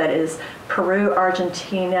chapter that is Peru,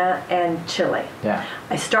 Argentina, and Chile. Yeah.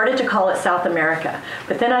 I started to call it South America,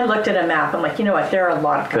 but then I looked at a map. I'm like, you know what? There are a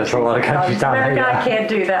lot of countries. There's a lot of countries down there. America, I can't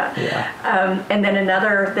do that. Yeah. And then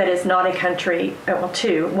another that is not a country.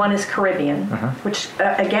 Two. One is Caribbean, which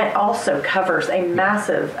again also covers a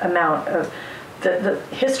massive amount of the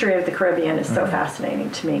history of the Caribbean is so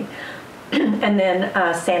fascinating to me. And then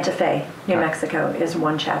Santa Fe, New Mexico, is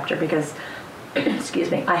one chapter because,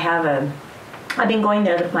 excuse me, I've been going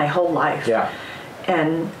there my whole life. Yeah.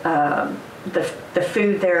 And the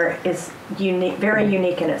food there is unique, very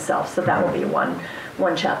unique in itself. So that will be one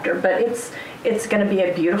chapter. But it's going to be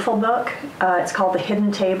a beautiful book. It's called The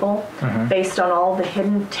Hidden Table, based on all the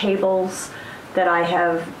hidden tables that I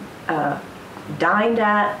have dined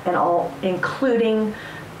at, and all, including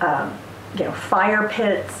fire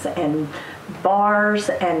pits and bars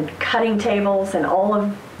and cutting tables and all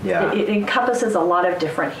of. It encompasses a lot of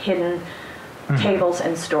different hidden tables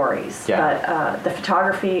and stories. But the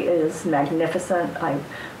photography is magnificent.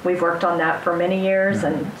 We've worked on that for many years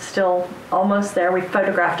and still almost there. We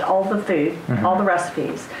photographed all the food, all the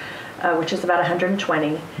recipes, which is about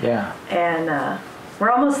 120. Yeah. And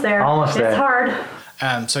we're almost there. It's hard.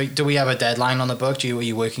 So do we have a deadline on the book? Are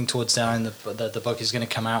you working towards that the book is going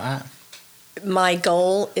to come out at? My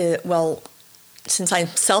goal is, since I'm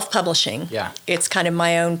self-publishing, it's kind of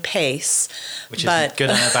my own pace. Which is a good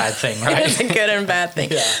and a bad thing, right? It's a good and bad thing.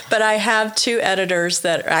 But I have 2 editors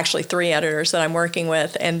that are actually 3 editors that I'm working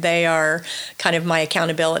with, and they are kind of my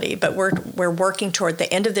accountability. But we're working toward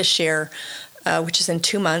the end of this year, which is in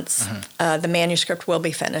 2 months. The manuscript will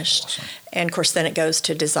be finished. Awesome. And, of course, then it goes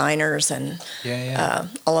to designers and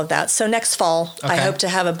all of that. So next fall, I hope to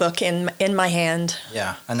have a book in my hand.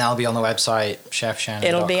 Yeah, and that'll be on the website, chefshannon.com.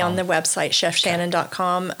 It'll be on the website,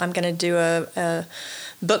 chefshannon.com. I'm going to do a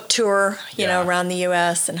book tour, around the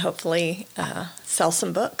U.S. and hopefully sell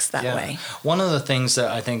some books that way. One of the things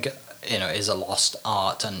that I think is a lost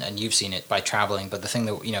art, and you've seen it by traveling, but the thing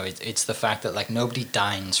that it's the fact that like nobody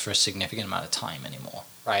dines for a significant amount of time anymore,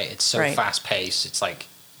 right? It's so fast paced. It's like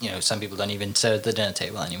some people don't even sit at the dinner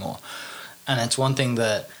table anymore, and it's one thing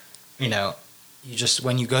that you just,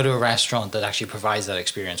 when you go to a restaurant that actually provides that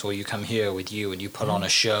experience, or you come here with you and you put on a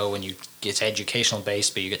show and it's educational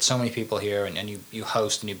based, but you get so many people here and you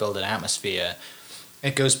host and you build an atmosphere.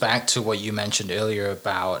 It goes back to what you mentioned earlier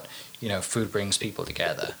about food brings people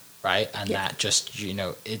together. Right, and that just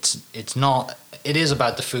it is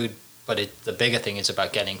about the food But the bigger thing is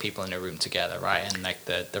about getting people in a room together, right? And like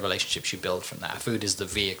the relationships you build from that. Food is the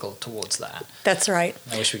vehicle towards that. That's right.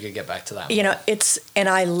 I wish we could get back to that. You know, and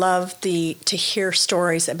I love to hear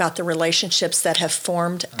stories about the relationships that have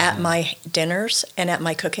formed at my dinners and at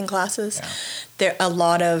my cooking classes. Yeah. There a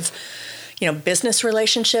lot of, business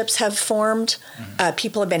relationships have formed.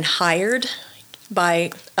 People have been hired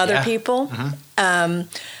by other people.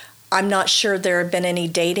 I'm not sure there have been any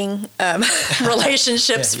dating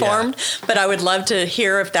relationships formed, but I would love to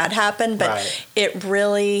hear if that happened. But it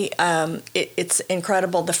really, it's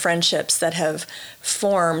incredible the friendships that have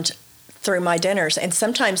formed through my dinners. And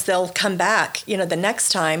sometimes they'll come back, the next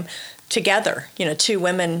time together, two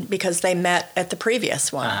women because they met at the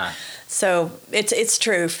previous one. So it's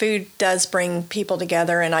true. Food does bring people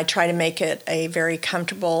together, and I try to make it a very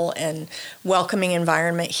comfortable and welcoming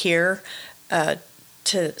environment here.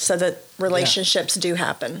 So that relationships do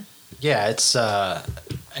happen. Yeah, it's,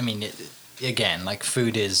 again, like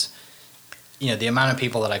food is, the amount of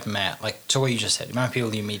people that I've met, like to what you just said, the amount of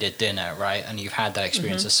people you meet at dinner, right? And you've had that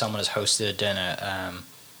experience as someone has hosted a dinner.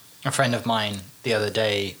 A friend of mine the other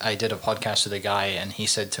day, I did a podcast with a guy, and he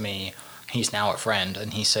said to me, he's now a friend,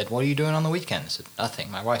 and he said, "What are you doing on the weekend?" I said,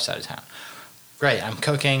 "Nothing. My wife's out of town." "Great, I'm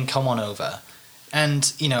cooking. Come on over."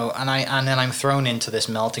 And, and then I'm thrown into this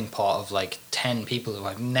melting pot of like 10 people who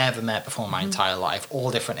I've never met before in my entire life,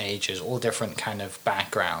 all different ages, all different kind of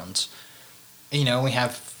backgrounds.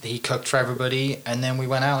 He cooked for everybody, and then we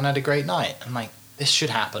went out and had a great night. I'm like, this should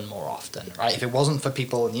happen more often, right? If it wasn't for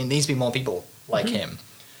people, there needs to be more people like him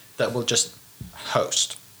that will just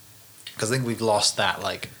host. Because I think we've lost that,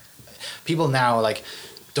 like, people now, like,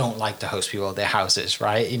 don't like to host people at their houses,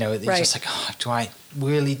 right? It's just like, do I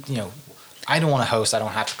really, I don't want to host. I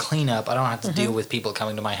don't have to clean up. I don't have to deal with people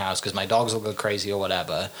coming to my house because my dogs will go crazy or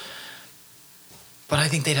whatever. But I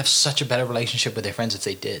think they'd have such a better relationship with their friends if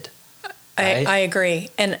they did. Right? I agree.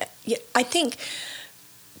 And I think,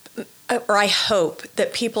 or I hope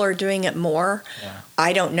that people are doing it more. Yeah.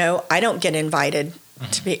 I don't know. I don't get invited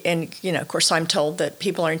to be, and of course I'm told that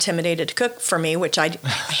people are intimidated to cook for me, which I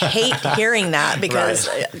hate hearing that because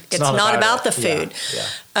it's not about the food.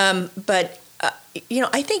 Yeah. But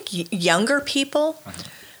I think younger people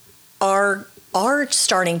are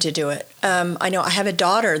starting to do it. I know I have a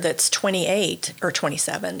daughter that's 28 or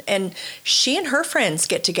 27, and she and her friends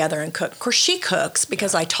get together and cook. Of course, she cooks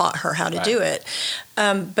because I taught her how to do it.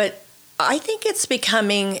 But I think it's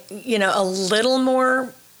becoming, a little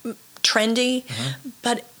more trendy.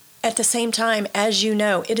 But at the same time, as you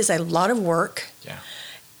know, it is a lot of work. Yeah.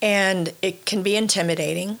 And it can be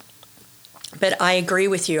intimidating. But I agree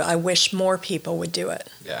with you. I wish more people would do it.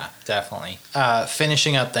 Yeah, definitely.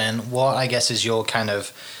 Finishing up then, what I guess is your kind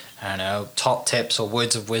of, top tips or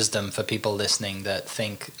words of wisdom for people listening that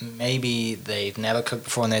think maybe they've never cooked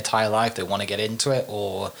before in their entire life, they want to get into it,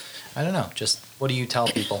 or, I don't know, just what do you tell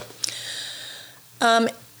people?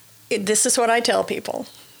 This is what I tell people.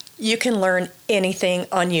 You can learn anything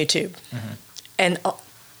on YouTube. And,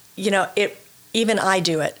 even I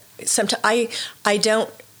do it. Sometimes I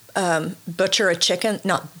don't butcher a chicken.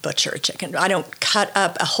 I don't cut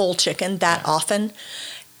up a whole chicken that often.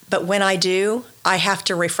 But when I do, I have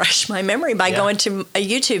to refresh my memory by going to a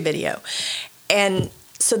YouTube video. And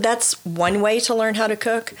so that's one way to learn how to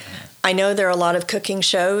cook. I know there are a lot of cooking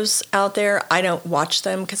shows out there. I don't watch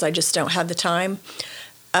them because I just don't have the time.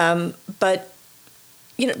 But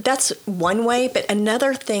that's one way. But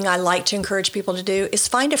another thing I like to encourage people to do is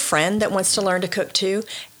find a friend that wants to learn to cook too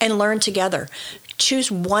and learn together.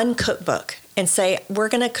 Choose one cookbook and say, we're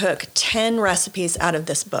going to cook 10 recipes out of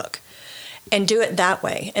this book, and do it that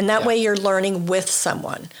way. And that way you're learning with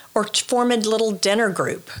someone, or form a little dinner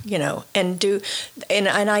group, and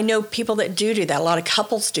I know people that do that. A lot of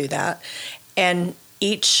couples do that. And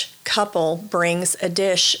each couple brings a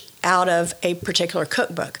dish out of a particular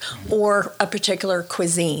cookbook or a particular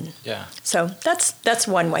cuisine. Yeah. So that's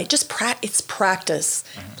one way. Just it's practice.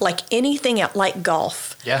 Like anything else, like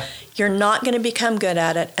golf. Yeah. You're not going to become good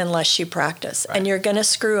at it unless you practice, and you're going to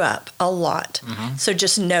screw up a lot. So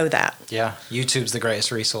just know that. Yeah. YouTube's the greatest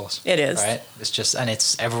resource. It is. Right? It's just, and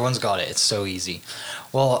everyone's got it. It's so easy.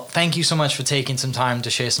 Well, thank you so much for taking some time to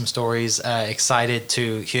share some stories. Excited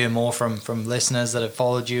to hear more from listeners that have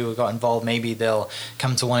followed you or got involved. Maybe they'll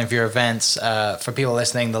come to one of your events. For people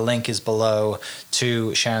listening, the link is below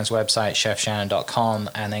to Shannon's website, chefshannon.com,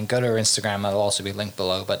 and then go to her Instagram. It'll also be linked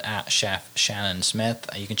below, but at Chef Shannon Smith.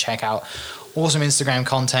 You can check out awesome Instagram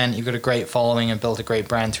content. You've got a great following and built a great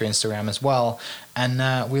brand through Instagram as well.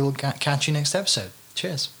 And we will catch you next episode.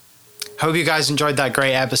 Cheers. Hope you guys enjoyed that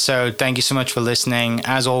great episode. Thank you so much for listening.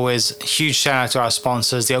 As always, huge shout out to our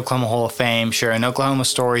sponsors, the Oklahoma Hall of Fame, sharing Oklahoma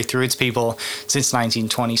story through its people since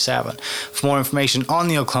 1927. For more information on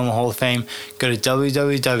the Oklahoma Hall of Fame, go to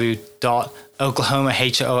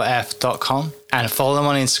www.oklahomahof.com and follow them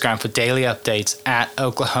on Instagram for daily updates at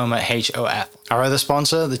OklahomaHOF. Our other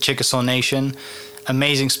sponsor, the Chickasaw Nation,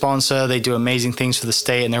 amazing sponsor. They do amazing things for the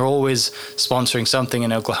state, and they're always sponsoring something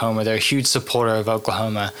in Oklahoma. They're a huge supporter of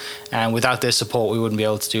Oklahoma, and without their support, we wouldn't be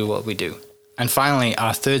able to do what we do. And finally,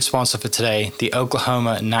 our third sponsor for today, the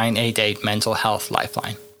Oklahoma 988 Mental Health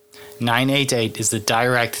Lifeline. 988 is the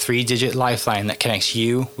direct 3-digit lifeline that connects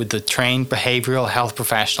you with the trained behavioral health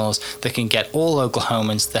professionals that can get all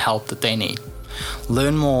Oklahomans the help that they need.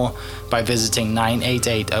 Learn more by visiting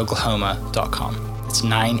 988oklahoma.com. It's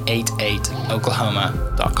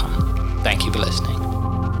 988oklahoma.com. Thank you for listening.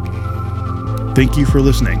 Thank you for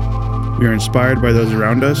listening. We are inspired by those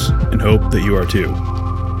around us and hope that you are too.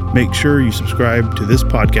 Make sure you subscribe to this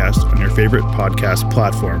podcast on your favorite podcast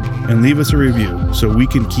platform and leave us a review so we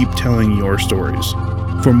can keep telling your stories.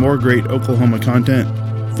 For more great Oklahoma content,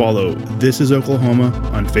 follow This Is Oklahoma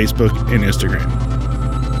on Facebook and Instagram.